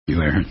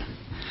Aaron.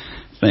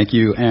 Thank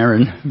you,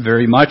 Aaron,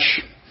 very much.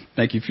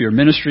 Thank you for your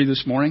ministry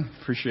this morning.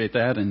 Appreciate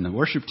that. And the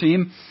worship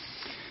team.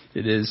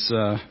 It is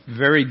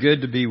very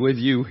good to be with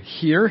you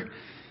here,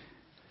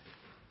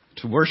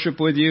 to worship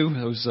with you.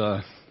 It was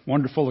a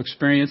wonderful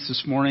experience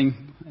this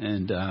morning,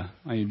 and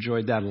I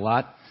enjoyed that a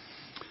lot.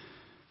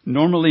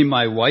 Normally,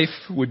 my wife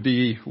would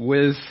be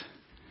with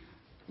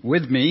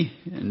me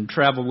and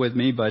travel with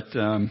me, but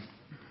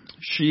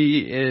she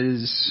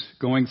is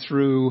going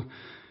through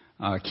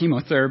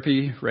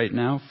chemotherapy right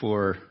now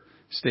for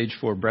stage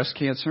 4 breast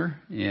cancer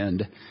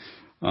and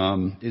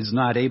is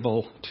not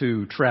able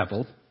to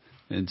travel.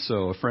 And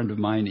so a friend of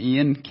mine,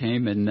 Ian,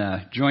 came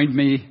and joined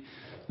me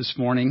this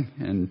morning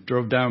and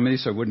drove down with me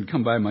so I wouldn't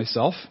come by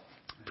myself.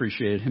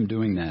 Appreciated him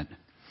doing that.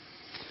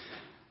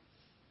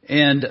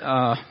 And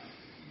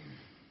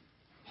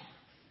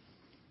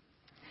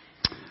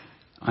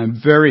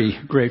I'm very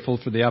grateful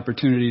for the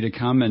opportunity to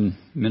come and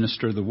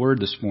minister the word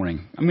this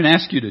morning. I'm going to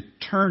ask you to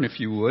turn, if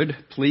you would,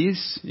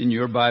 please, in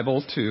your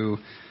Bible to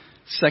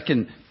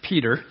 2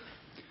 Peter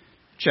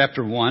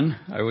chapter 1.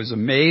 I was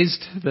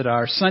amazed that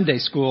our Sunday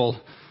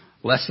school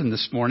lesson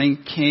this morning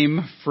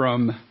came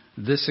from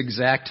this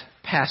exact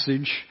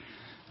passage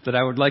that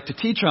I would like to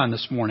teach on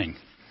this morning.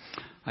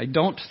 I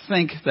don't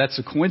think that's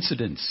a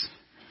coincidence.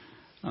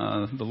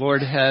 The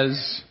Lord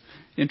has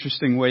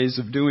interesting ways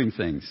of doing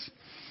things.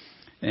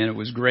 And it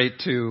was great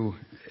to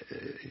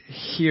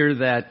hear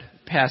that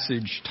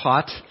passage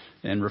taught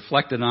and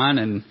reflected on,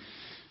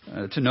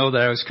 and to know that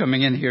I was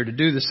coming in here to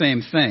do the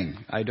same thing.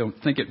 I don't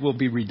think it will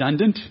be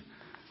redundant.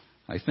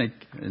 I think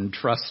and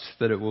trust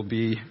that it will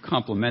be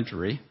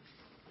complementary.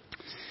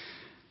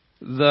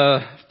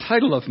 The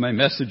title of my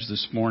message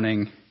this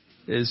morning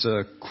is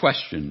a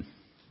question.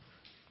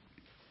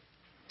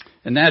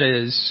 And that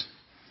is,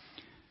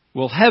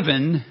 will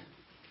heaven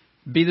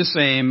be the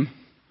same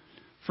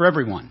for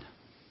everyone?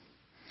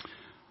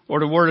 Or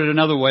to word it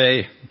another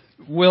way,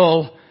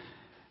 will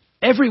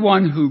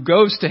everyone who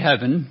goes to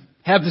heaven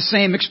have the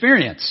same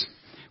experience?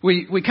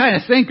 We kind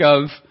of think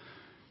of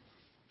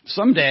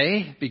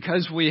someday,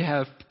 because we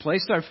have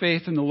placed our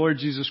faith in the Lord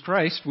Jesus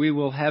Christ, we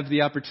will have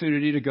the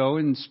opportunity to go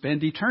and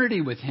spend eternity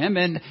with Him,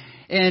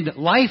 and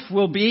life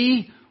will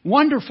be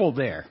wonderful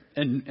there.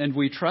 And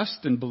we trust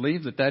and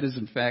believe that that is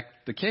in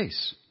fact the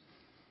case.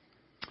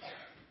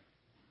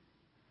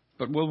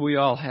 But will we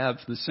all have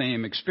the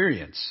same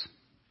experience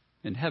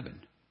in heaven?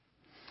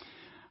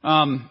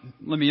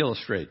 Let me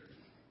illustrate.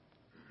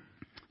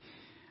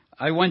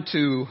 I went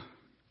to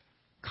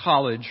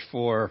college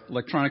for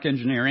electronic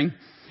engineering,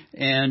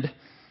 and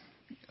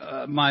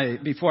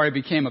before I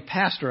became a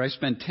pastor, I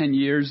spent 10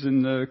 years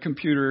in the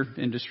computer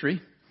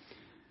industry,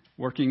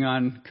 working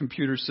on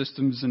computer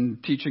systems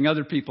and teaching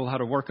other people how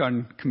to work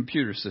on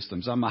computer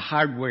systems. I'm a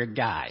hardware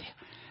guy,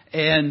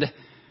 and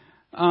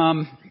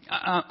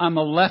I'm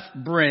a left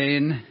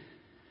brain,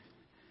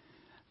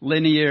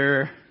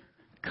 linear,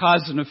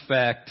 cause and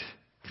effect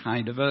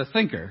kind of a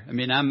thinker. I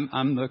mean,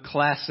 I'm the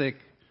classic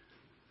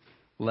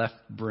left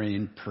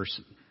brain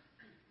person.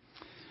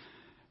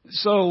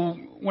 So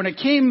when it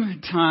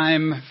came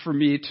time for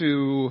me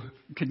to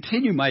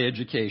continue my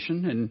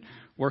education and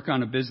work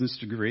on a business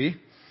degree,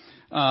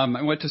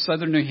 I went to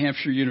Southern New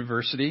Hampshire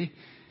University,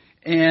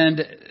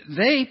 and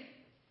they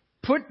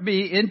put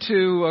me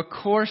into a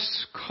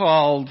course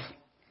called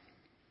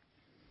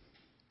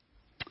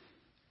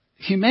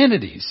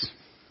Humanities,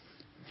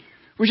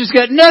 which has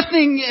got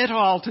nothing at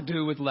all to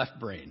do with left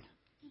brain.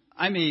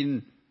 I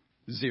mean,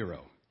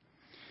 zero.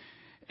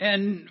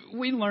 And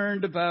we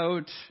learned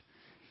about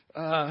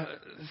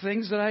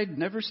things that I'd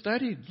never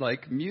studied,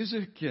 like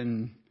music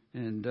and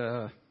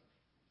the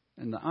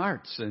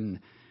arts, and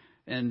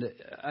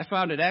I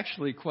found it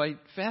actually quite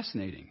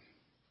fascinating.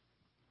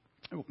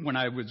 When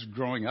I was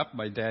growing up,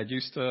 my dad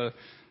used to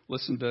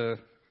listen to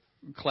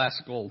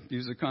classical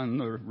music on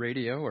the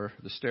radio or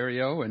the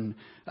stereo, and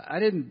I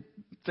didn't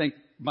think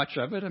much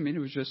of it. I mean, it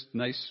was just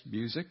nice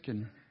music,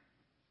 and it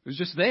was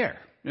just there.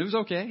 It was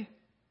okay.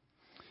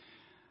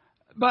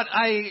 But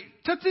I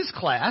took this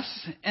class,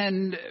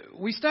 and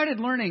we started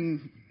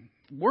learning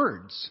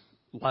words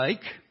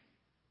like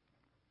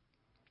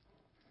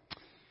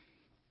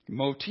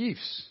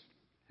motifs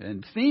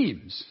and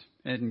themes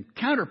and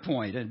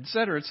counterpoint, and et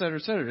cetera, et cetera,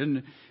 et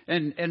cetera.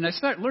 And I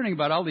started learning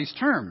about all these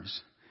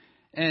terms,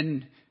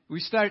 and we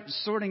start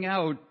sorting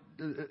out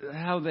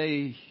how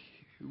they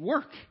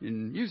work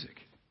in music,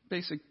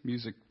 basic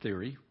music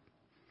theory.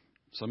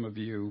 Some of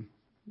you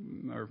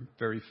are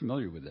very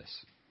familiar with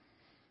this.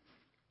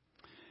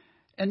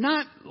 And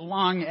not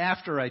long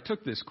after I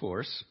took this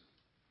course,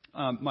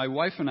 my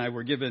wife and I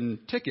were given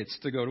tickets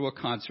to go to a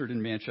concert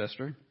in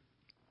Manchester.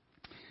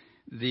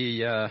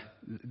 The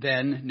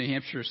then New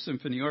Hampshire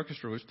Symphony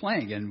Orchestra was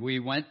playing, and we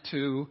went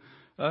to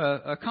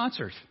a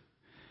concert.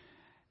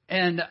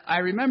 And I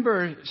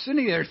remember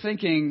sitting there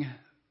thinking,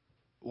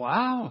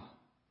 wow,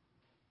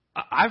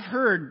 I've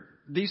heard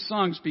these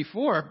songs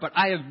before, but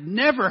I have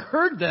never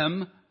heard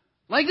them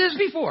like this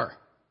before.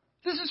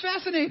 This is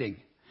fascinating.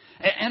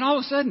 And all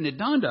of a sudden it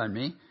dawned on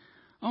me,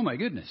 oh my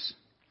goodness,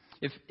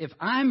 If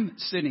I'm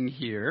sitting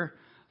here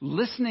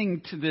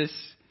listening to this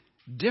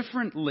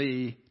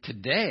differently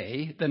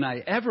today than I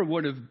ever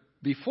would have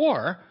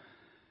before,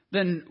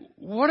 then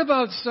what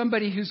about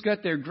somebody who's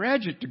got their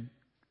graduate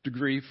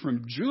degree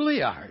from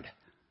Juilliard?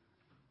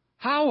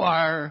 How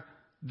are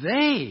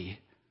they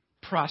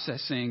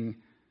processing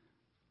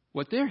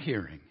what they're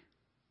hearing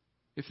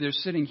if they're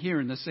sitting here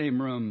in the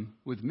same room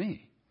with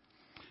me?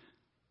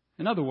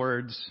 In other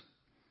words,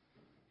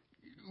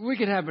 we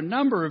could have a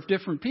number of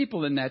different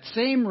people in that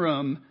same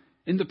room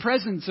in the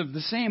presence of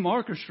the same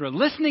orchestra,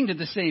 listening to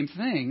the same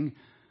thing,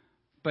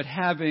 but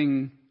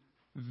having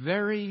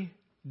very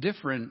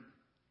different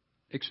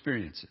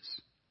experiences.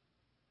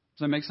 Does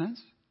that make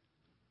sense?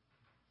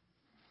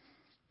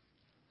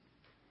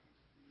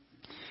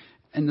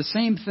 And the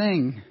same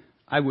thing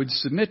I would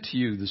submit to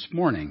you this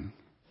morning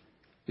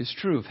is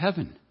true of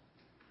heaven.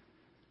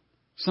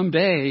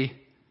 Someday,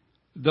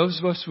 those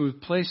of us who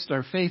have placed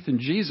our faith in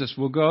Jesus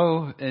will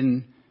go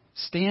and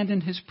stand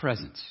in His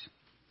presence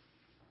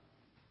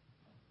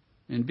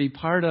and be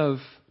part of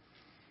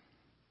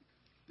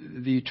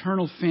the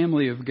eternal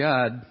family of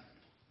God.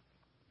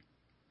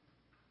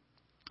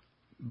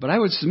 But I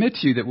would submit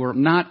to you that we're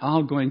not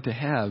all going to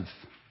have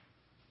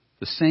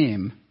the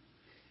same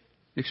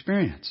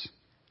experience.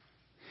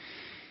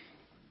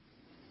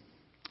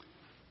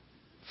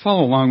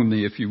 Follow along with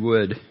me, if you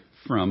would,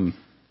 from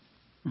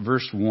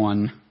verse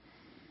 1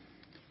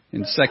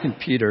 in 2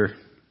 Peter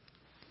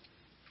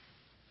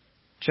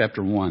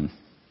chapter 1.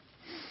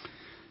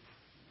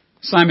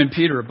 Simon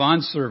Peter, a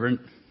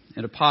bondservant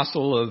and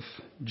apostle of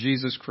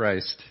Jesus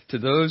Christ, to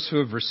those who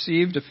have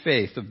received a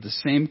faith of the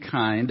same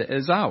kind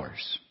as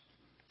ours,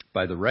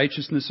 by the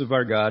righteousness of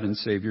our God and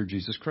Savior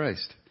Jesus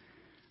Christ.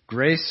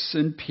 Grace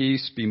and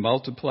peace be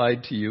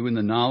multiplied to you in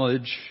the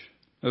knowledge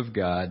of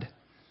God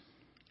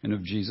and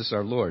of Jesus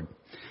our Lord,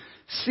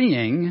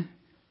 seeing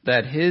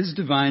that His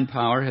divine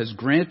power has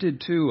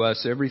granted to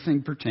us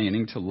everything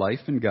pertaining to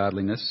life and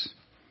godliness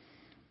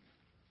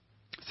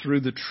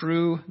through the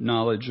true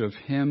knowledge of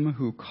Him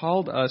who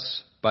called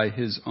us by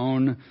His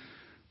own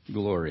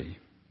glory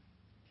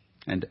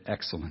and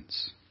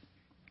excellence.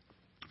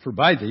 For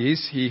by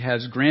these He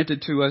has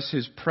granted to us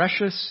His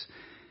precious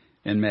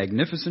and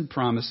magnificent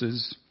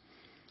promises,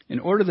 in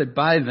order that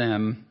by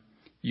them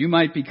you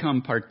might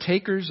become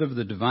partakers of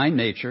the divine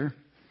nature,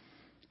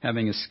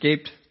 having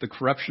escaped the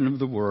corruption of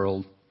the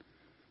world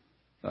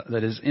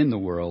that is in the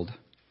world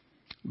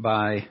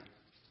by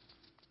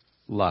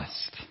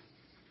lust.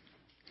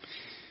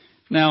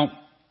 Now,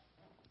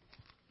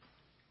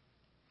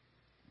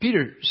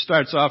 Peter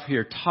starts off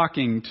here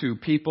talking to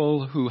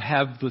people who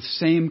have the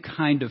same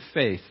kind of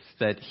faith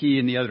that he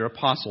and the other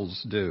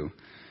apostles do.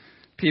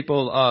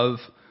 People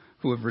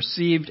who have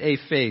received a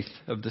faith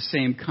of the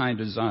same kind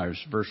as ours,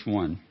 verse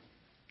 1.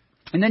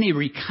 And then he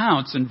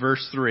recounts in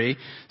verse 3,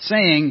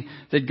 saying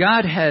that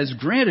God has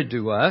granted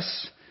to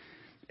us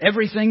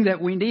everything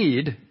that we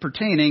need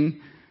pertaining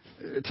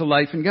to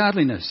life and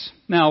godliness.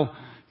 Now,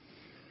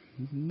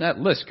 that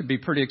list could be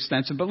pretty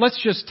extensive, but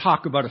let's just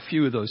talk about a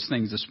few of those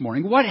things this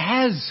morning. What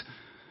has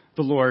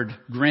the Lord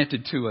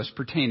granted to us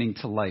pertaining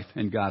to life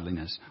and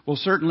godliness? Well,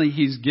 certainly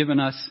He's given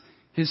us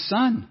His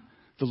Son,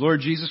 the Lord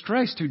Jesus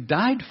Christ, who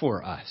died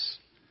for us.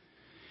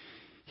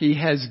 He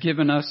has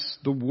given us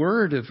the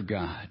Word of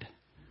God,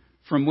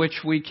 from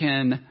which we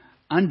can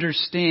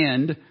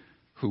understand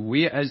who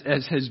we,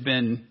 as has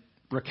been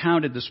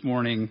recounted this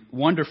morning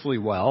wonderfully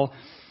well,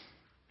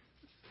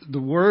 the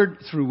Word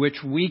through which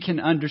we can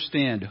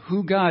understand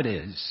who God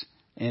is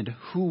and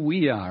who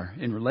we are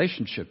in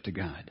relationship to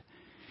God.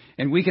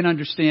 And we can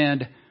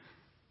understand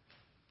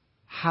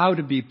how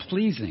to be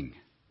pleasing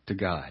to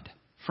God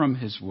from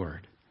His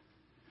Word.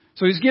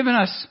 So He's given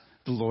us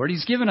the Lord,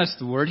 He's given us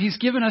the Word, He's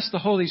given us the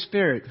Holy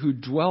Spirit who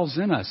dwells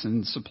in us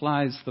and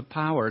supplies the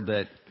power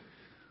that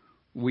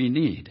we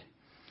need.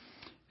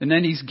 And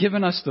then He's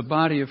given us the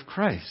body of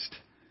Christ,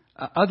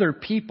 other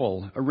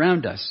people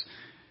around us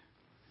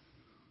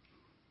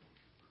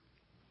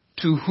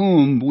to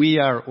whom we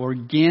are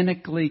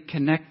organically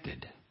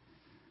connected,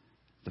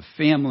 the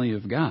family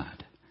of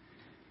God.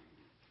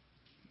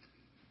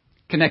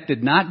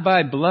 Connected not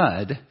by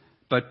blood,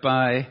 but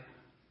by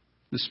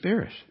the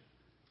Spirit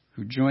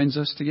who joins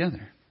us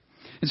together.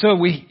 And so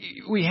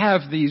we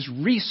have these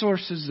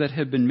resources that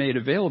have been made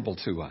available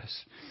to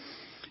us.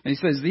 And he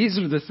says these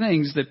are the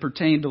things that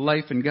pertain to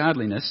life and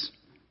godliness.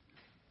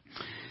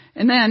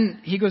 And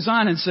then he goes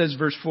on and says,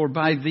 verse 4,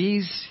 by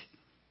these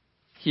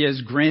He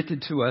has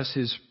granted to us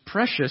His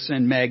precious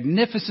and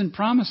magnificent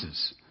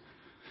promises.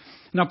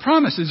 Now,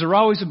 promises are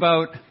always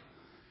about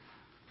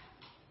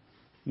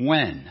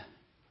when?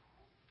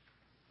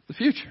 The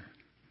future.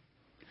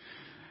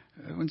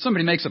 When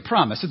somebody makes a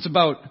promise, it's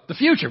about the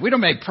future. We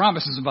don't make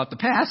promises about the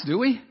past, do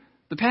we?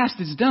 The past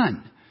is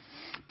done.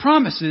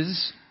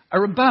 Promises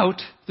are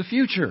about the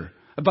future,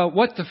 about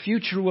what the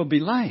future will be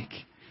like.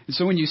 And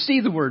so when you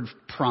see the word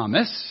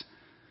promise,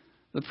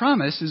 the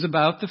promise is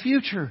about the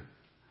future.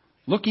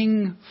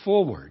 Looking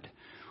forward.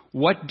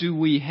 What do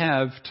we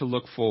have to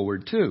look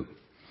forward to?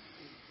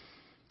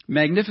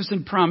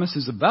 magnificent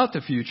promises about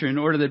the future in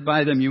order that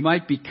by them you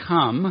might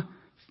become,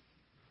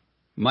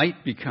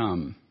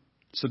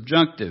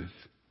 subjunctive,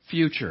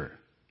 future,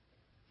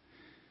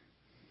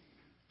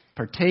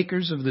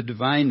 partakers of the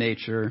divine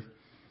nature,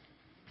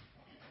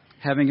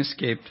 having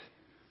escaped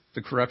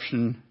the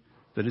corruption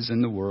that is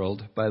in the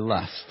world by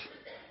lust.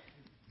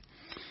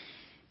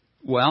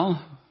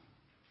 Well,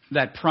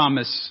 that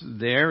promise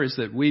there is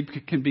that we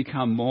can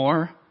become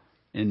more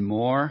and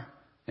more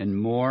and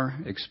more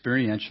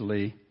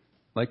experientially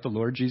like the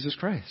Lord Jesus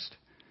Christ.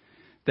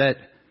 That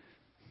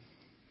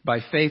by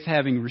faith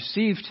having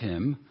received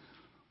Him,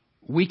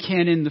 we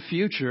can in the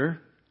future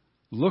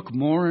look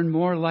more and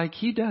more like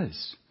He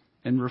does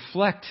and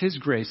reflect His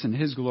grace and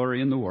His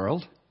glory in the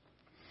world.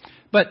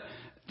 But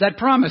that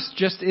promise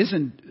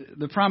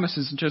the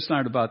promises just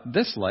aren't about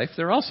this life,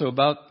 they're also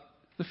about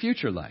the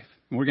future life.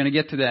 And we're going to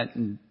get to that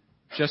in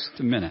just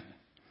a minute.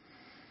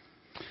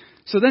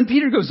 So then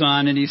Peter goes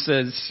on and he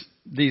says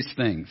these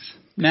things.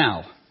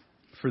 Now,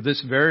 for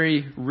this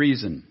very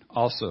reason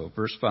also,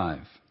 verse 5,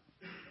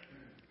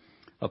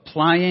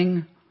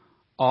 applying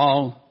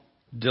all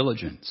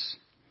diligence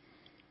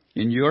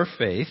in your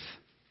faith,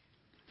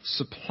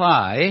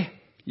 supply,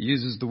 he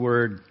uses the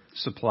word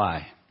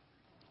supply.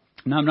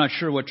 Now, I'm not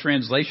sure what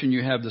translation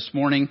you have this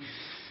morning.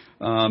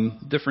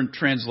 Different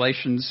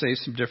translations say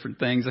some different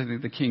things. I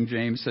think the King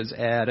James says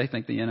add. I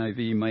think the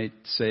NIV might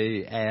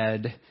say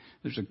add.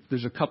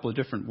 There's a couple of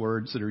different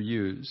words that are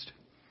used.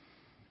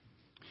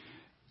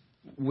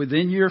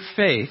 Within your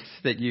faith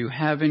that you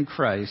have in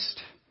Christ,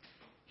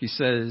 he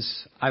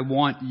says, I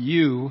want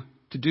you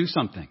to do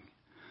something.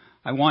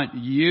 I want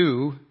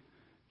you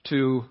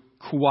to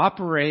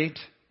cooperate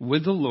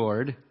with the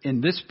Lord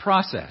in this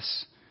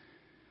process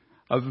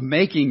of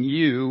making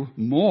you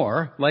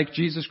more like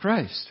Jesus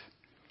Christ.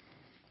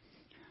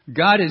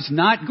 God is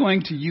not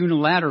going to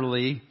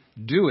unilaterally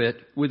do it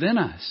within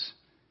us.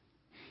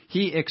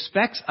 He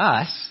expects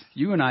us,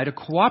 you and I, to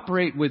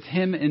cooperate with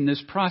Him in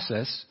this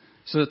process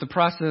so that the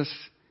process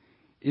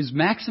is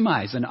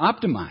maximized and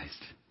optimized.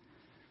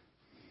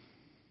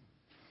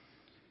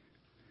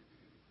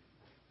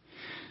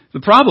 The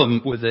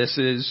problem with this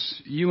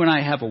is you and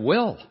I have a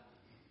will.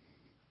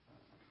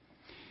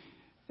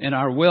 And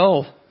our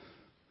will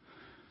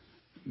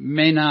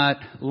may not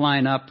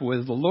line up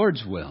with the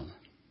Lord's will.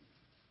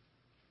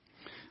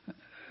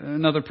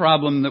 Another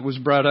problem that was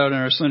brought out in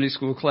our Sunday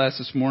school class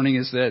this morning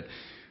is that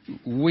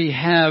we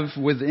have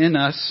within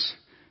us,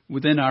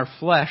 within our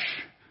flesh,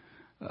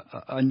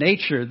 a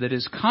nature that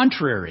is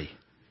contrary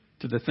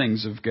to the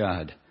things of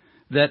God,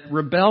 that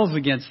rebels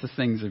against the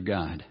things of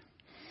God.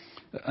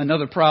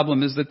 Another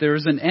problem is that there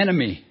is an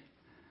enemy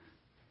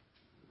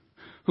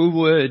who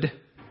would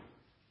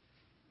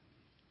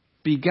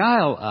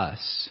beguile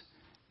us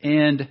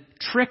and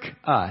trick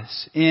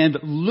us and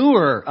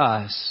lure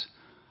us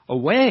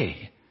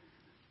away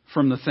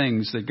from the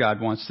things that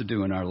God wants to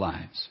do in our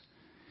lives,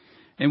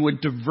 and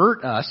would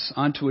divert us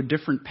onto a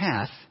different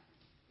path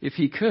if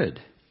he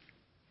could.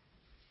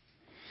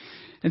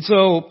 And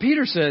so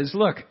Peter says,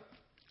 look,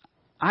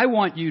 I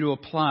want you to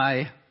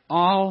apply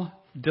all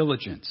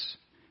diligence.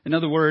 In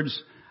other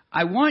words,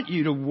 I want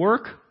you to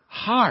work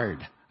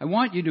hard. I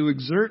want you to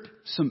exert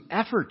some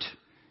effort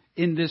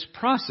in this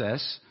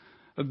process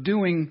of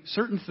doing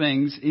certain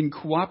things in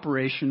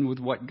cooperation with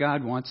what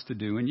God wants to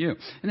do in you.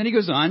 And then he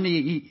goes on,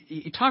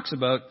 he talks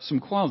about some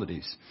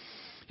qualities.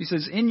 He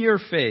says, in your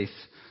faith,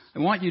 I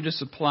want you to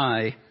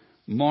supply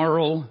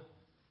moral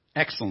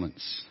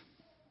excellence.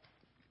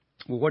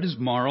 Well, what is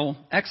moral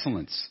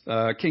excellence?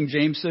 King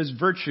James says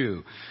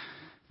virtue.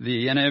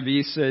 The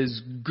NIV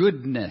says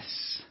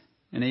goodness.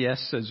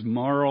 NAS says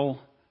moral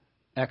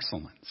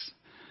excellence.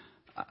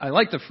 I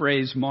like the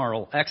phrase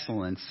moral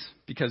excellence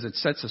because it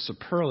sets a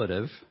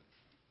superlative.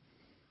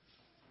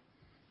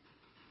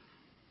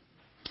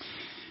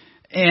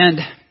 And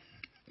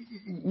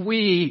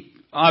we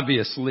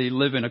obviously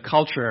live in a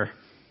culture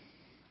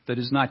that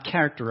is not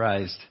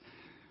characterized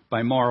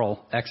by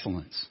moral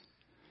excellence.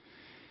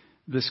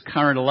 This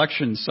current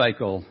election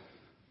cycle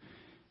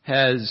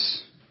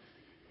has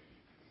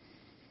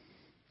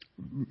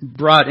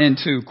brought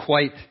into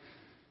quite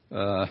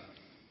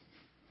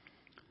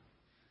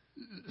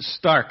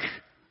stark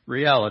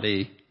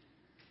reality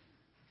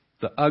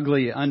the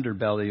ugly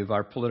underbelly of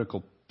our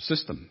political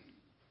system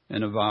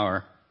and of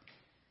our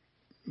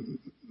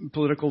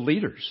political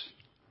leaders.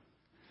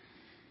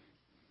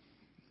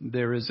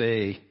 There is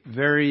a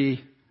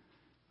very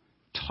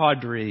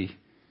tawdry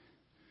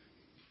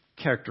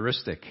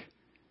characteristic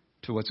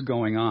to what's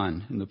going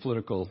on in the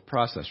political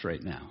process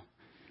right now.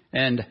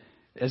 And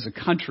as a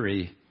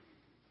country,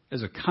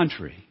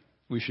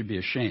 we should be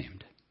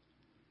ashamed.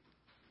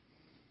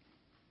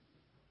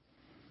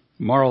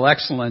 Moral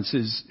excellence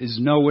is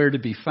nowhere to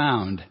be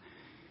found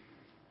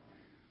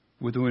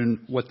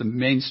within what the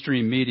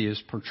mainstream media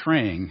is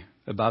portraying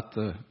about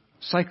the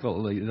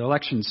cycle, the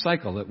election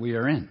cycle that we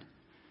are in.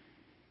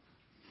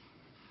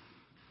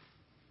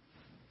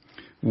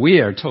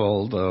 We are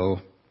told, though,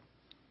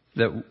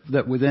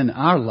 that within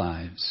our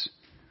lives,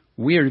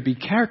 we are to be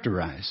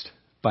characterized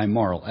by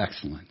moral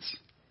excellence.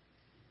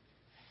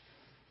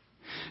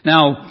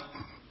 Now,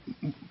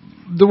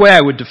 the way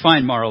I would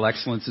define moral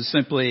excellence is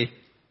simply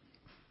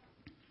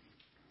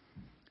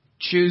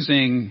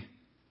choosing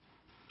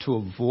to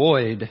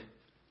avoid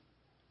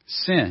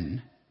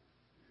sin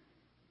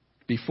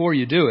before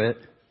you do it,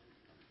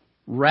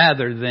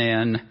 rather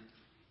than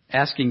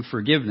asking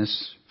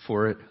forgiveness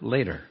for it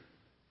later.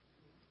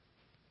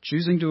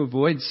 Choosing to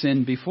avoid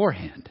sin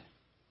beforehand.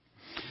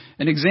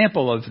 An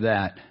example of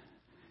that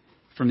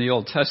from the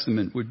Old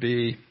Testament would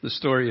be the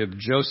story of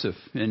Joseph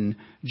in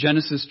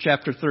Genesis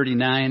chapter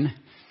 39.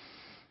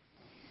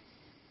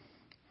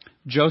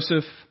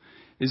 Joseph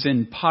is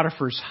in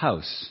Potiphar's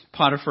house.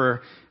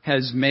 Potiphar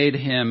has made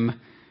him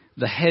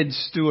the head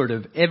steward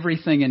of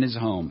everything in his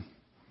home.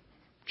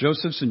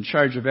 Joseph's in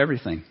charge of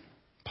everything.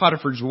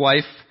 Potiphar's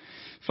wife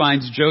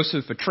finds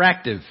Joseph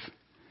attractive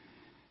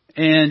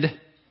and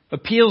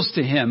appeals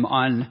to him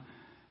on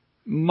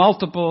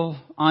multiple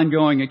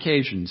ongoing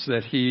occasions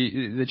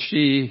that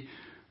she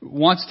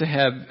wants to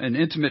have an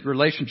intimate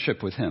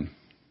relationship with him.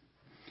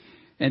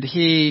 And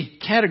he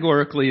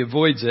categorically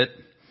avoids it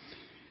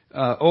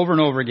over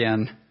and over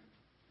again,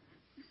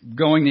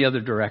 going the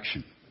other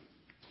direction.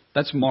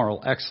 That's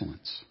moral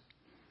excellence.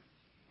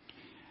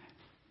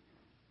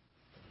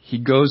 He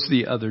goes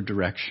the other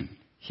direction.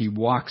 He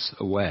walks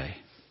away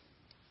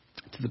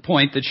to the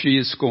point that she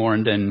is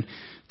scorned and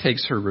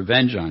takes her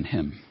revenge on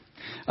him.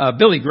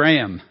 Billy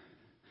Graham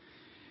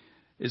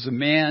is a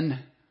man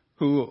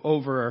who,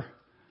 over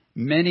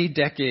many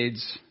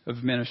decades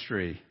of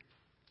ministry,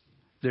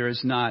 there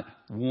is not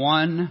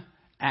one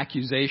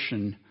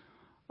accusation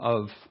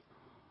of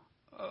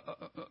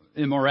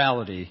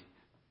immorality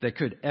that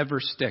could ever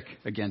stick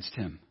against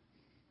him,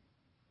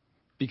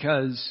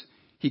 because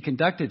he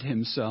conducted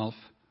himself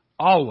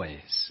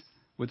always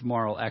with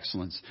moral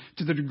excellence,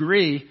 to the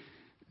degree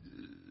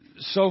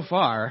so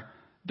far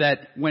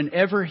that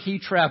whenever he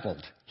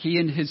traveled, he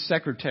and his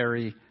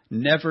secretary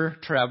never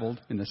traveled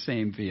in the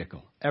same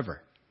vehicle,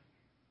 ever.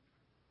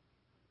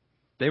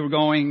 They were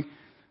going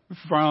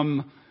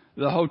from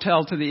the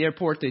hotel to the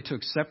airport. They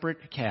took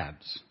separate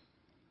cabs.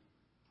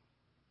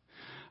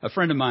 A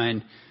friend of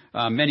mine,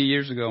 many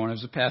years ago when I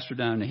was a pastor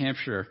down in New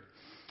Hampshire,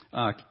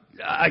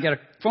 I got a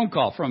phone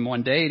call from him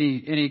one day,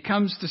 and he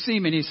comes to see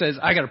me, and he says,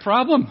 "I got a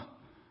problem."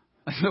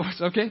 I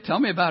said, "Okay, tell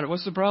me about it.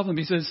 What's the problem?"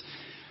 He says,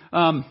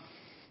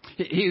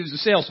 he was a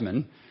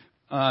salesman,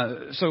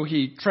 so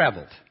he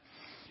traveled.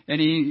 And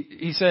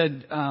he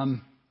said,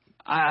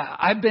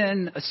 I've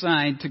been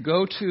assigned to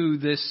go to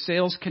this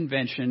sales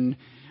convention,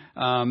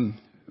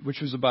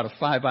 which was about a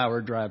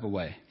 5-hour drive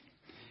away.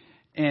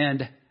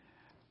 And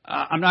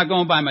I'm not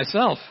going by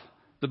myself.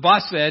 The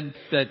boss said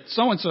that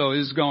so-and-so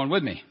is going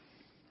with me.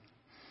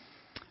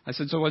 I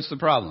said, "So what's the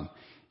problem?"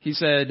 He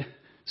said,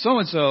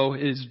 "So-and-so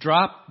is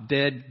drop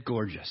dead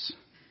gorgeous.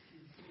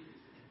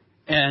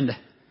 And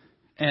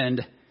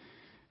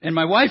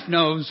my wife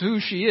knows who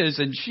she is,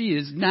 and she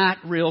is not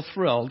real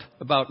thrilled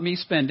about me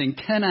spending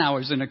 10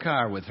 hours in a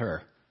car with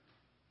her."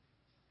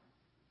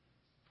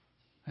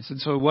 I said,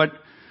 "So what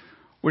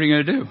are you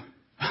going to do?"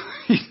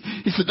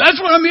 He said, "That's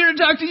what I'm here to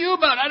talk to you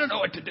about. I don't know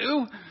what to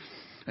do."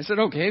 I said,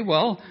 "Okay,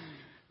 well,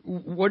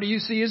 what do you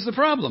see as the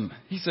problem?"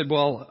 He said,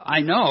 "Well,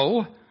 I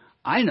know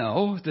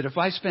that if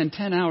I spend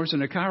 10 hours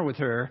in a car with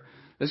her,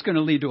 that's going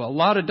to lead to a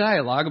lot of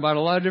dialogue about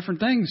a lot of different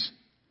things.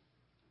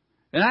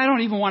 And I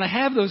don't even want to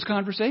have those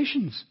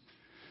conversations."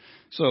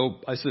 So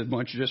I said, "Why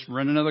don't you just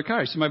rent another car?"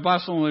 He said, "My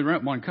boss will only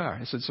rent one car."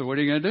 I said, "So what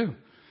are you going to do?"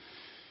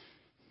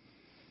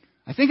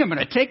 "I think I'm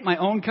going to take my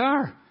own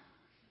car."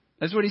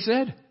 That's what he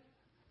said.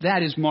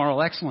 That is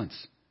moral excellence.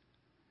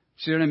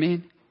 See what I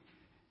mean?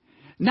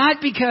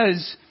 Not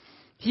because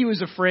he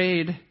was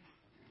afraid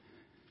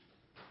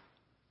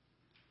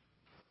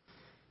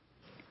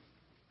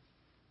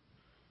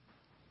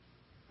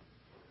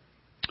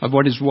of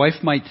what his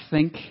wife might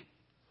think.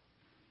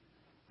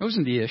 That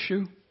wasn't the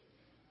issue.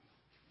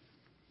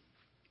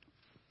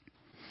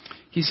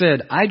 He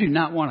said, "I do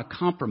not want to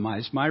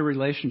compromise my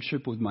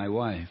relationship with my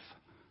wife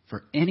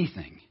for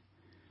anything."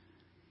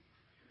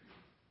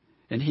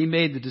 And he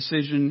made the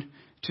decision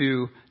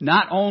to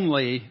not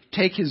only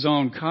take his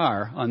own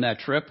car on that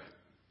trip,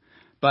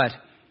 but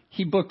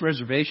he booked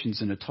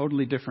reservations in a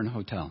totally different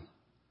hotel.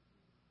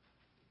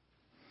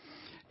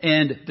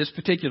 And this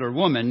particular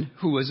woman,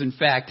 who was in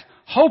fact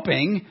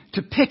hoping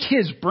to pick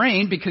his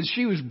brain because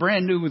she was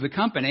brand new with the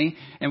company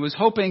and was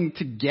hoping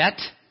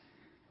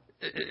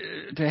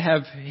to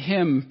have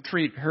him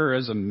treat her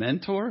as a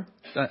mentor,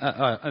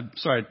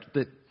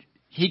 that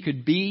he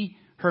could be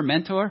her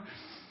mentor,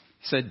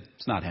 he said,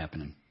 "It's not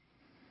happening.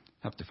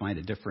 I have to find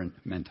a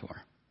different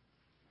mentor."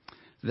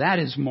 That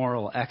is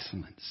moral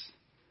excellence.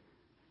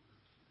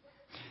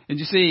 And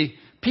you see,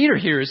 Peter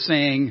here is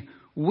saying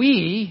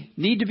we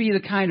need to be the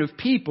kind of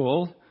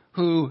people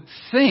who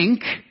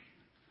think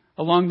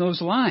along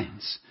those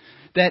lines.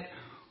 That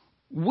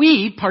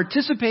we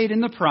participate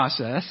in the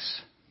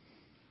process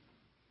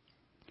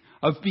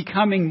of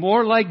becoming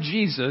more like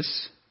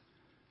Jesus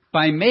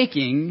by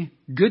making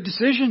good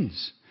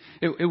decisions.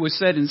 It was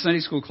said in Sunday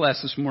school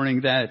class this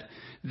morning that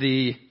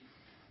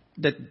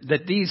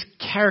that these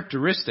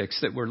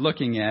characteristics that we're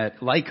looking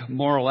at, like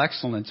moral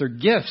excellence, are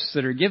gifts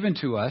that are given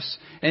to us.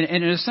 And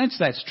in a sense,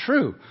 that's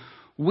true.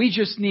 We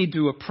just need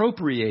to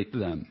appropriate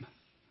them.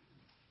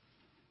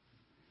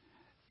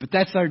 But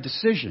that's our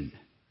decision,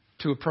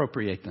 to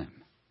appropriate them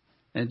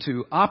and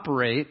to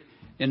operate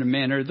in a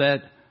manner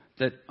that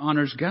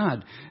honors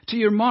God. To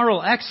your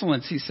moral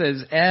excellence, he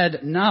says,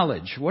 add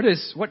knowledge.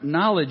 What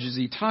knowledge is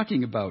he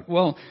talking about?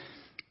 Well,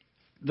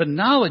 the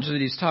knowledge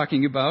that he's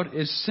talking about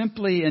is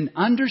simply an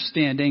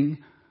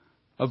understanding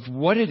of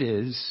what it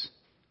is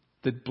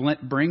that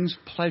brings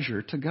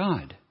pleasure to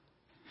God.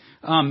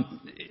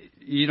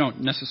 You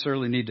don't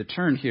necessarily need to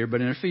turn here,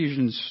 but in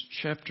Ephesians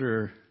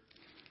chapter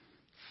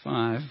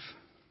 5,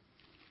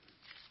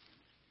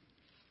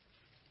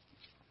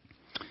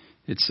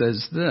 it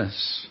says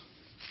this.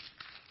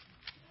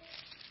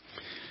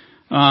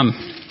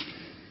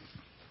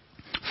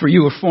 For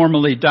you were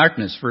formerly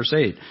darkness, verse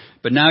 8,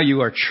 but now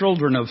you are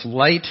children of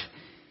light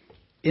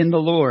in the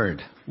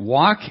Lord.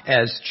 Walk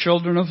as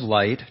children of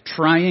light,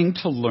 trying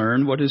to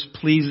learn what is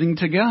pleasing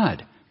to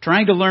God.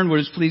 Trying to learn what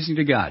is pleasing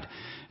to God.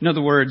 In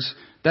other words,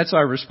 that's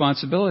our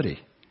responsibility,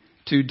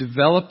 to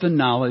develop the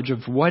knowledge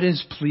of what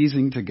is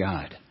pleasing to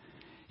God.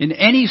 In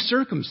any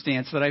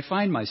circumstance that I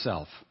find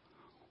myself,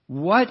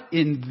 what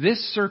in this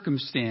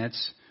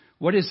circumstance,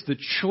 what is the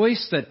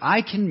choice that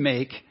I can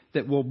make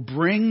that will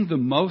bring the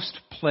most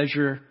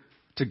pleasure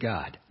to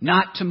God?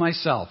 Not to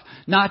myself,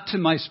 not to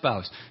my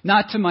spouse,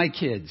 not to my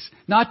kids,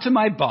 not to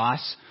my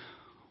boss.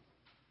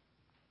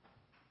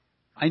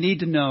 I need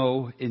to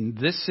know in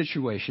this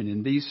situation,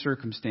 in these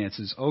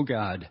circumstances, oh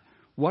God,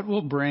 what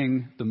will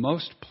bring the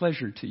most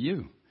pleasure to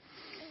you?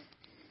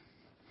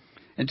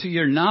 And to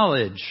your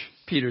knowledge,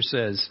 Peter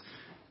says,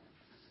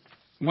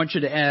 I want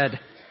you to add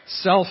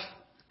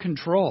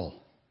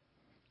self-control.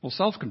 Well,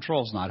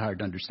 self-control is not hard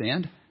to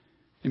understand.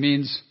 It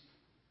means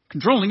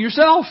controlling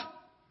yourself.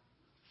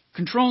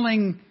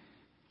 Controlling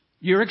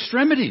your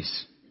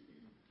extremities.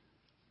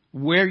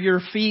 Where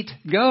your feet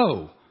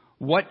go.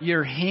 What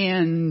your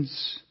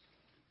hands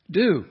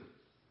do.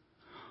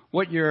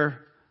 What your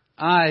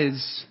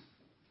eyes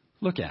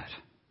look at.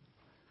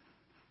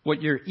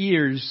 What your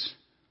ears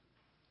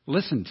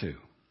listen to.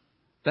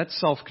 That's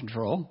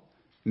self-control.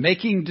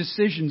 Making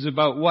decisions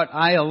about what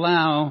I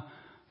allow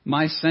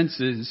my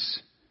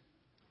senses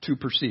to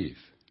perceive.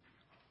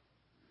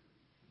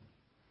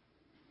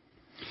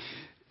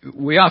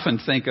 We often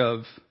think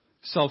of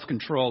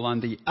self-control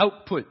on the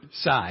output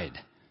side,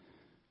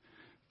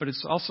 but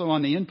it's also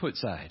on the input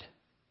side.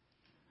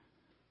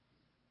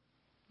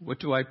 What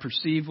do I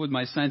perceive with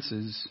my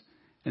senses,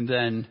 and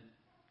then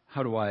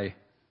how do I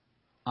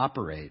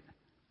operate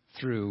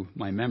through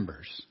my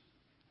members?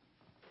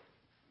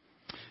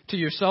 To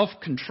your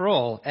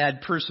self-control,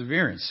 add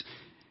perseverance.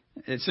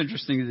 It's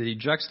interesting that he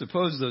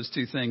juxtaposed those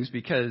two things,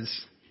 because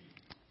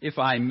if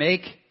I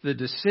make the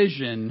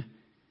decision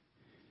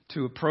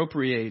to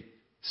appropriate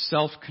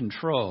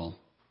self-control,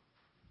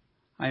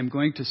 I am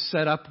going to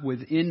set up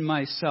within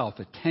myself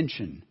a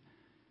tension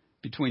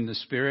between the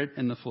spirit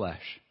and the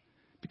flesh.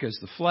 Because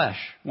the flesh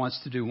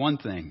wants to do one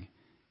thing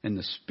and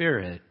the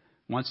spirit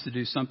wants to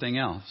do something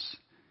else.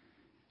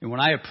 And when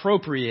I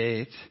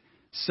appropriate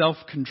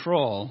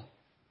self-control,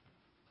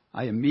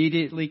 I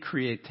immediately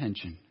create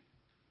tension.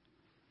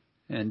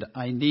 And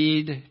I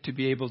need to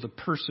be able to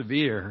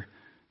persevere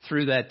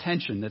through that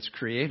tension that's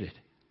created.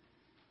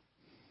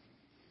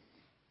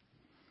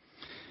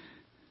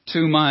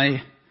 To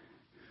my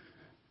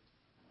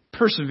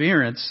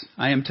perseverance,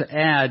 I am to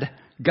add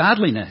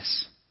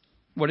godliness.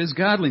 What is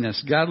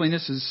godliness?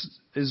 Godliness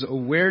is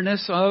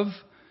awareness of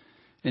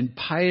and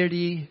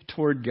piety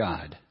toward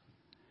God.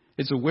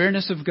 It's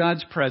awareness of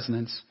God's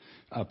presence.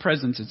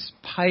 It's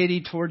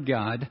piety toward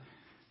God.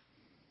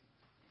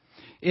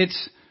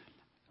 It's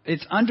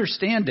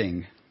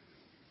understanding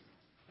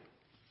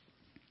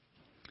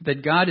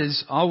that God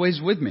is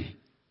always with me.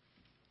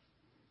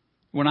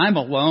 When I'm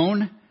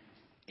alone,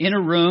 in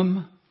a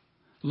room,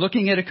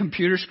 looking at a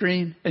computer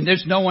screen, and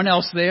there's no one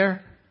else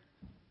there,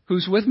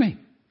 who's with me?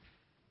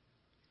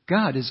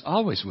 God is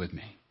always with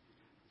me.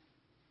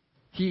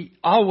 He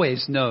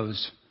always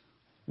knows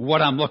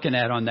what I'm looking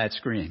at on that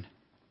screen,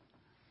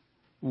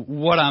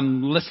 what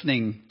I'm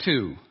listening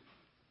to.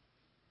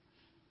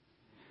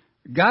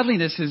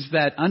 Godliness is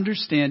that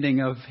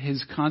understanding of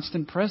His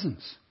constant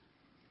presence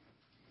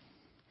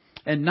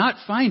and not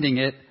finding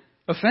it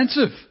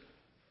offensive.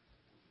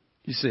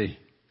 You see,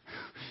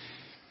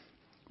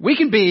 we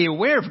can be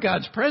aware of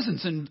God's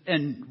presence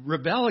and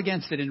rebel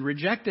against it and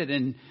reject it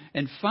and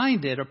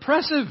find it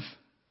oppressive.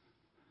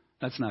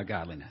 That's not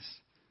godliness.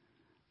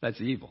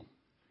 That's evil.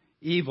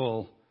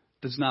 Evil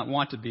does not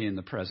want to be in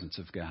the presence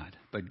of God.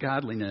 But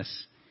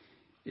godliness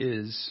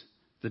is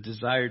the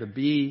desire to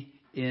be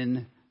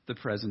in the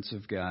presence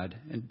of God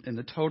and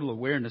the total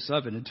awareness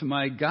of it. And to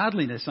my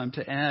godliness, I'm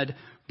to add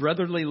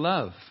brotherly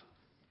love,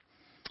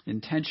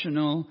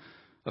 intentional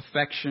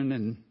affection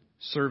and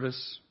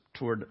service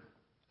toward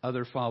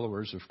other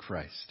followers of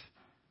Christ.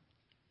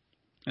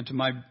 And to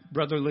my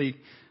brotherly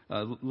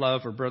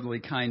love or brotherly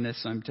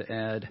kindness, I'm to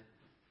add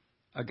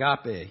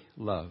agape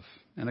love.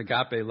 And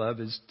agape love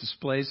is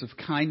displays of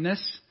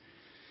kindness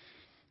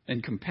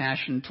and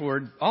compassion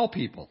toward all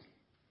people,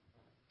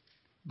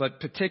 but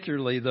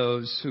particularly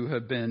those who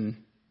have been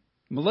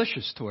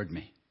malicious toward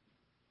me.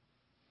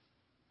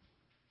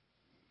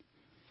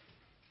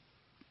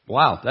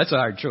 Wow, that's a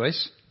hard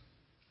choice.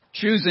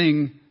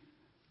 Choosing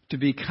to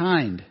be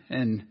kind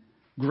and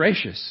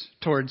gracious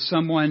towards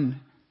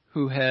someone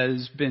who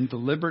has been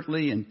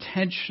deliberately,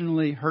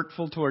 intentionally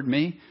hurtful toward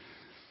me.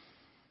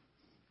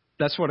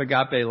 That's what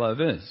agape love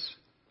is.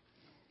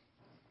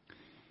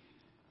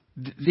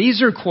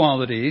 These are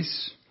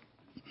qualities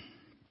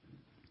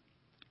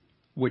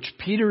which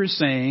Peter is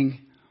saying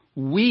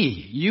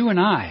you and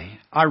I,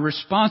 are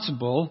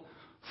responsible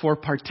for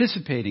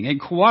participating and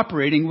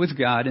cooperating with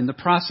God in the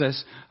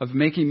process of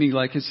making me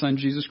like His Son,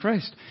 Jesus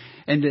Christ.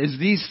 And as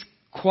these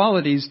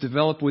qualities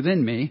develop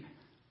within me,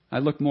 I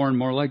look more and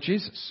more like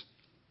Jesus.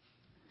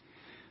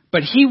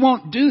 But He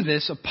won't do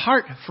this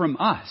apart from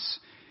us.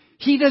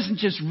 He doesn't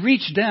just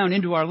reach down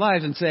into our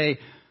lives and say,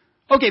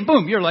 okay,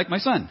 boom, you're like my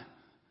son.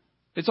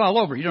 It's all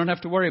over. You don't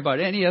have to worry about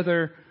any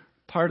other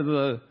part of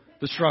the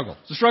struggle.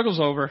 The struggle's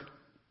over.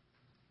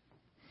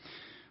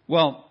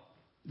 Well,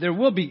 there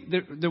will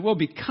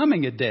be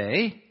coming a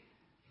day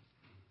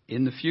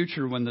in the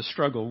future when the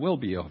struggle will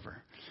be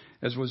over.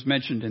 As was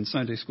mentioned in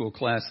Sunday school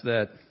class,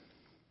 that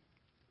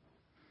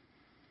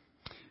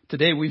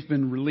today we've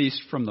been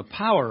released from the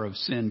power of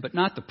sin, but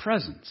not the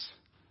presence.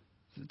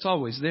 It's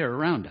always there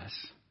around us.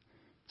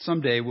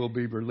 Someday we'll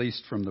be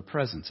released from the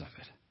presence of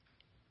it.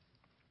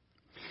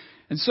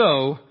 And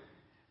so,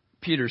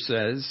 Peter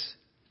says,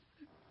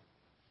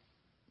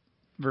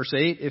 verse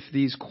 8, if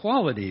these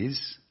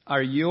qualities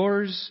are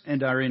yours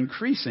and are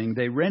increasing,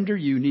 they render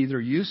you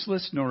neither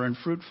useless nor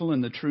unfruitful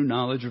in the true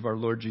knowledge of our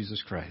Lord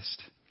Jesus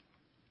Christ.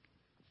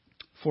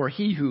 For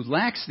he who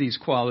lacks these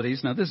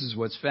qualities, now this is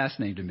what's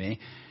fascinating to me,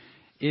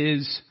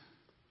 is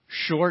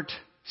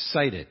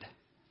short-sighted.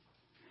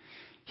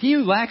 He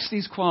who lacks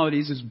these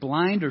qualities is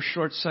blind or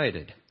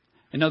short-sighted.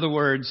 In other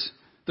words,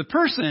 the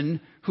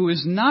person who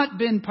has not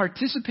been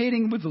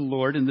participating with the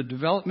Lord in the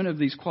development of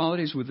these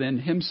qualities within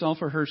himself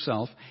or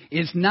herself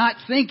is not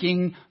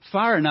thinking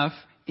far enough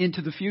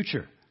into the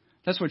future.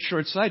 That's what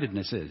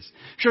short-sightedness is.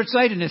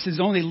 Short-sightedness is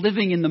only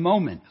living in the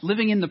moment,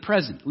 living in the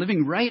present,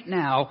 living right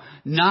now,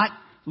 not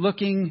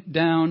looking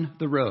down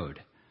the road,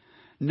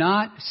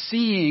 not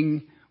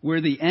seeing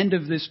where the end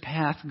of this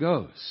path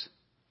goes.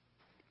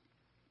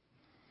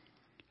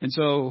 And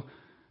so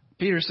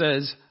Peter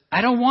says,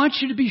 I don't want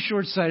you to be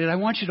short-sighted. I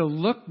want you to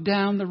look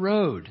down the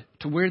road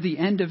to where the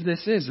end of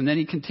this is. And then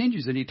he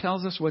continues and he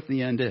tells us what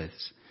the end is.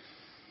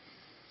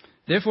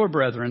 Therefore,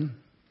 brethren,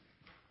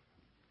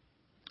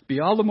 be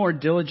all the more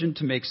diligent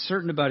to make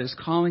certain about His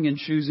calling and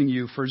choosing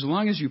you. For as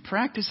long as you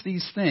practice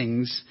these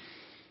things,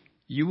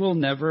 you will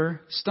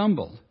never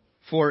stumble.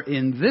 For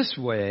in this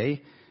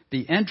way,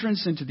 the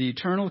entrance into the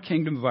eternal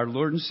kingdom of our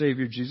Lord and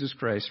Savior Jesus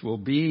Christ will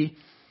be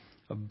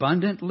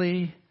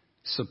abundantly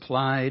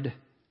supplied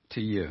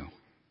to you.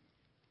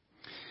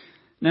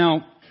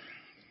 Now,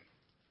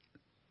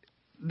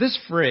 this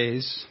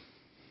phrase,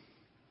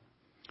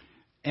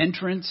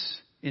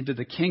 entrance into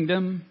the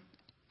kingdom,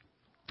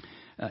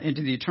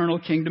 into the eternal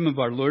kingdom of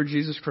our Lord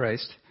Jesus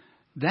Christ,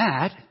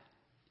 that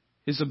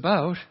is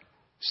about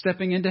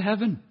stepping into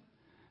heaven.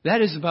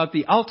 That is about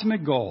the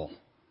ultimate goal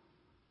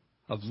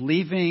of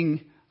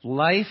leaving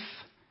life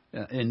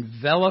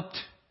enveloped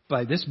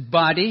by this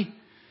body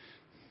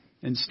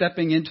and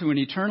stepping into an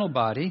eternal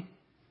body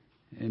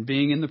and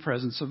being in the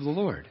presence of the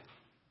Lord.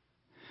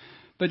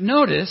 But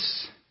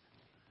notice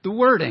the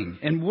wording,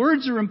 and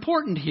words are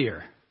important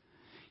here.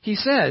 He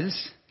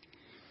says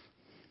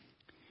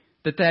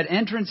that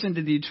entrance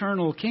into the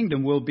eternal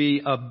kingdom will be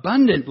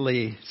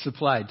abundantly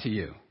supplied to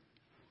you.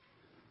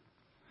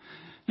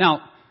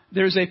 Now,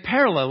 there's a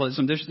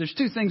parallelism. There's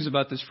two things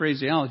about this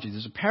phraseology.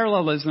 There's a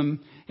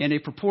parallelism and a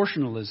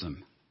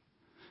proportionalism.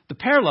 The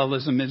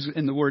parallelism is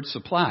in the word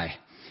supply.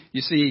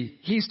 You see,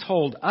 he's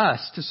told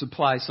us to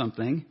supply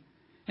something,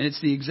 and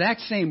it's the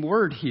exact same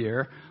word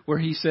here where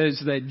he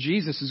says that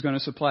Jesus is going to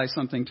supply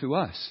something to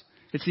us.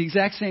 It's the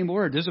exact same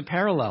word. There's a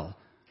parallel.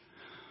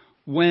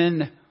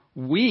 When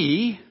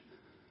we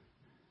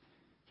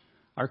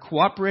are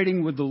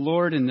cooperating with the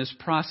Lord in this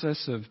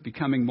process of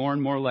becoming more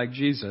and more like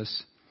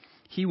Jesus,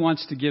 He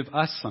wants to give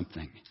us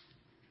something.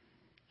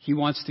 He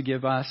wants to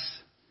give us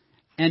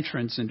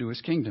entrance into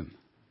His kingdom.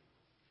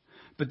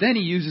 But then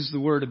He uses the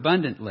word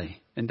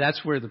abundantly, and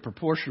that's where the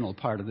proportional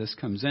part of this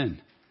comes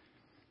in.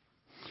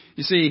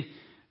 You see,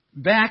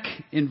 back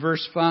in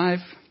verse 5,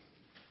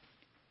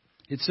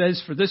 it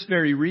says, for this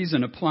very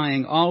reason,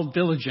 applying all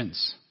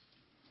diligence.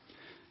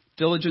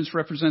 Diligence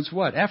represents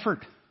what?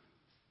 Effort.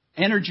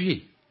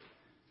 Energy.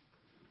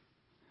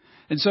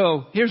 And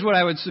so, here's what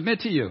I would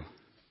submit to you.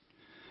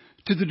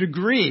 To the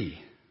degree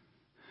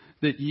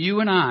that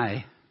you and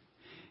I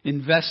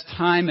invest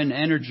time and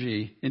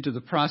energy into the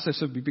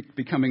process of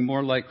becoming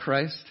more like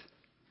Christ,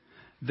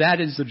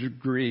 that is the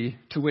degree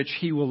to which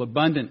He will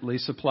abundantly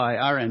supply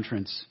our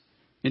entrance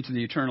into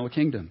the eternal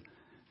kingdom.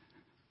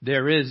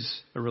 There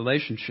is a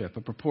relationship,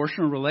 a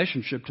proportional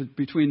relationship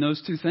between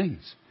those two things.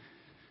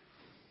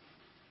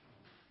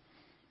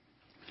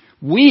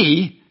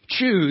 We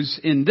choose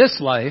in this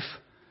life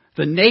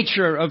the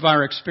nature of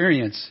our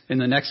experience in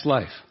the next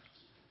life.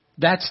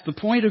 That's the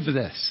point of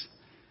this.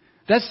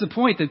 That's the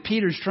point that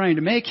Peter's trying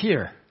to make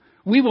here.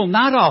 We will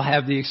not all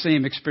have the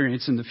same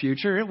experience in the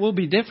future. It will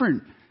be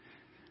different.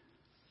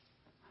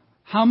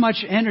 How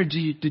much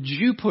energy did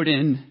you put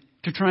in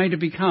to trying to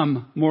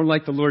become more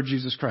like the Lord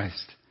Jesus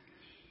Christ?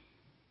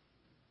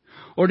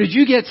 Or did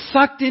you get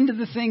sucked into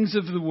the things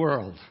of the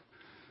world?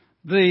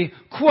 The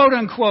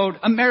quote-unquote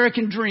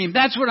American dream.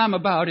 That's what I'm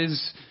about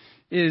is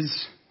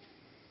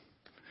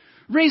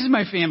raising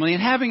my family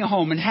and having a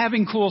home and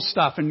having cool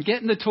stuff and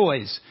getting the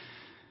toys.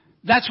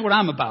 That's what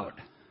I'm about.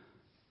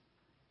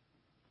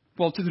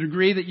 Well, to the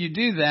degree that you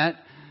do that,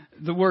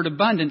 the word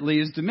abundantly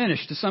is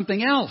diminished to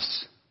something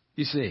else,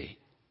 you see.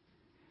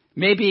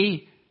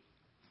 Maybe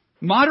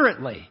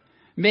moderately.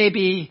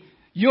 Maybe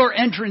your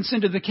entrance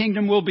into the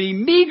kingdom will be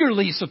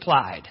meagerly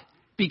supplied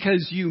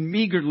because you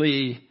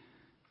meagerly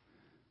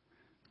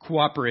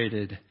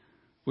cooperated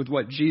with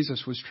what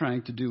Jesus was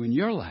trying to do in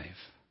your life.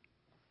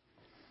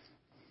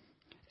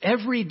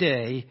 Every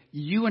day,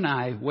 you and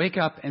I wake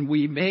up and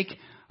we make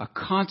a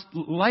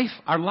life.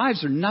 Our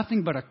lives are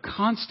nothing but a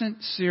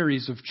constant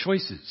series of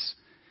choices.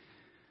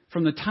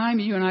 From the time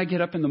you and I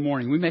get up in the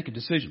morning, we make a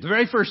decision. The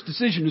very first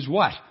decision is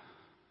what?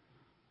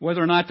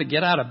 Whether or not to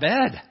get out of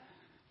bed.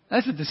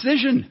 That's a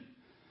decision.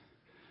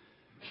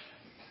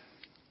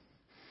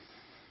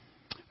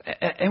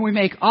 And we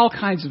make all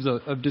kinds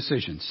of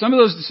decisions. Some of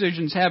those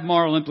decisions have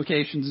moral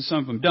implications and some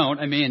of them don't.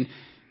 I mean,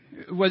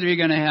 whether you're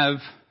going to have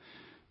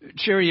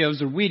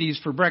Cheerios or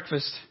Wheaties for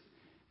breakfast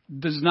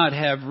does not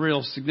have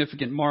real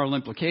significant moral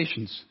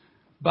implications.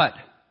 But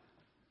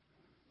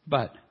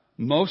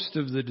most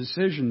of the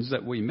decisions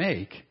that we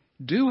make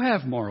do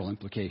have moral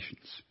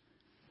implications.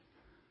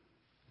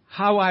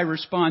 How I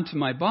respond to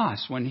my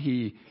boss when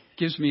he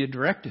gives me a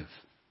directive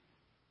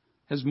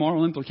has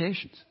moral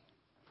implications.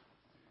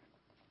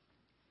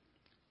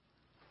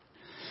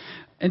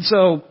 And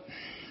so,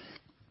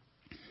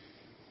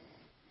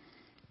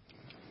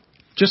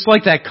 just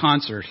like that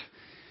concert,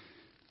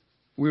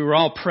 we were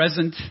all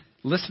present,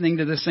 listening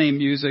to the same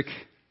music,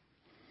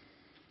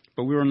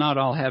 but we were not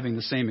all having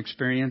the same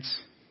experience.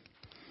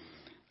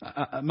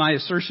 My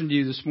assertion to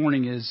you this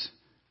morning is,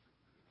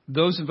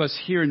 those of us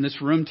here in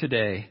this room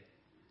today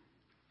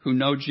who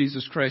know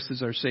Jesus Christ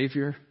as our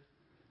Savior,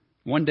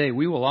 one day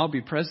we will all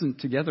be present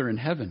together in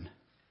heaven.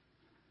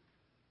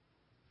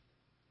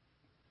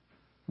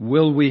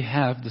 Will we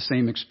have the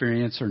same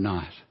experience or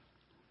not?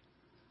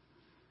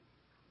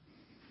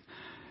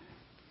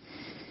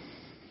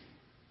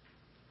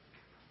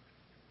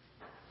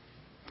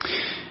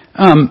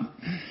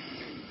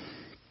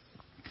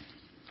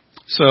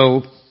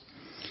 So,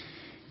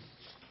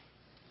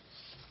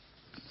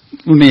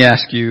 let me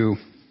ask you,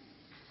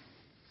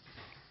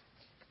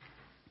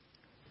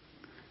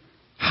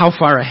 how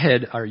far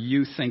ahead are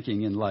you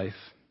thinking in life?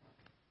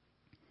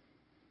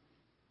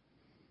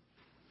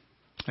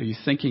 Are you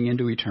thinking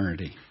into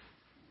eternity?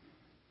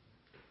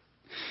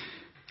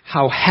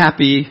 How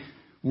happy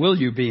will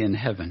you be in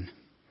heaven?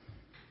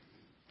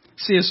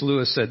 C.S.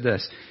 Lewis said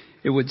this: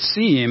 it would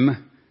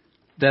seem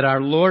that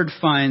our Lord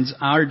finds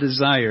our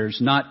desires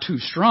not too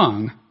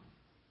strong,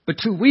 but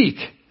too weak.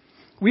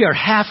 We are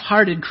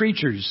half-hearted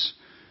creatures,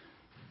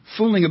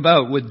 fooling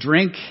about with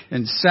drink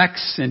and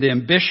sex and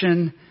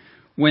ambition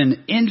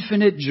when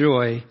infinite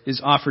joy is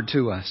offered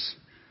to us.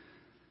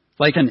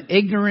 Like an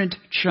ignorant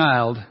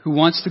child who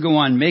wants to go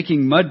on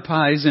making mud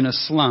pies in a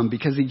slum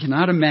because he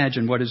cannot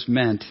imagine what is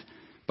meant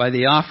by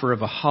the offer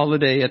of a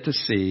holiday at the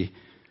sea,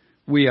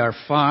 we are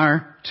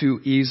far too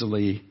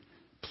easily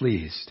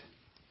pleased.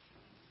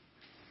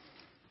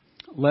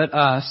 Let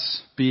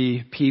us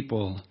be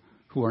people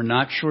who are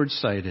not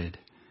short-sighted,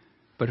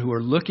 but who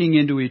are looking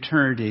into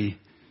eternity,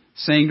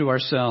 saying to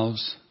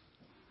ourselves,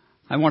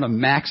 I want to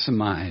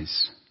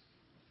maximize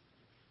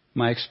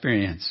my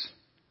experience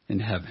in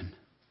heaven.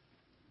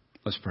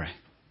 Let's pray.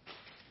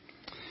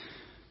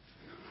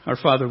 Our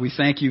Father, we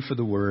thank you for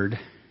the Word.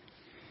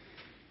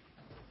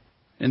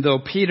 And though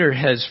Peter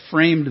has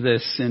framed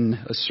this in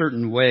a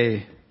certain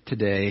way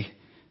today,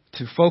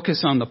 to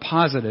focus on the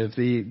positive,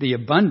 the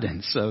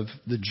abundance of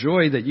the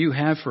joy that you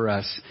have for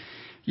us,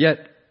 yet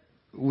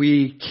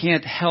we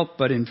can't help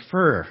but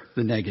infer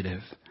the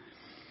negative.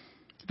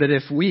 That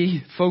if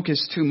we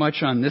focus too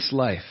much on this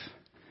life,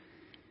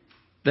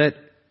 that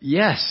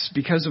yes,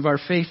 because of our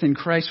faith in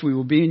Christ, we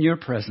will be in your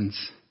presence.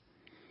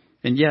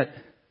 And yet,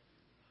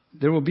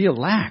 there will be a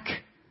lack.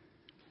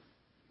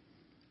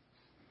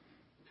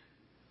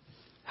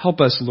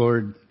 Help us,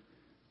 Lord,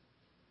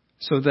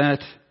 so that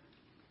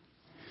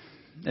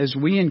as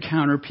we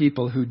encounter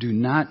people who do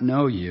not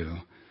know you,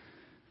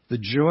 the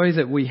joy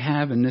that we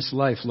have in this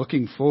life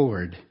looking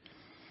forward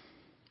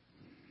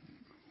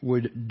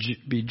would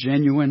be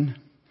genuine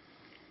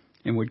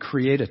and would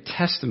create a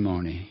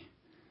testimony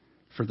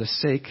for the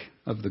sake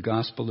of the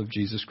gospel of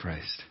Jesus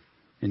Christ,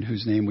 in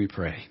whose name we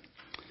pray.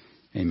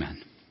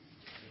 Amen.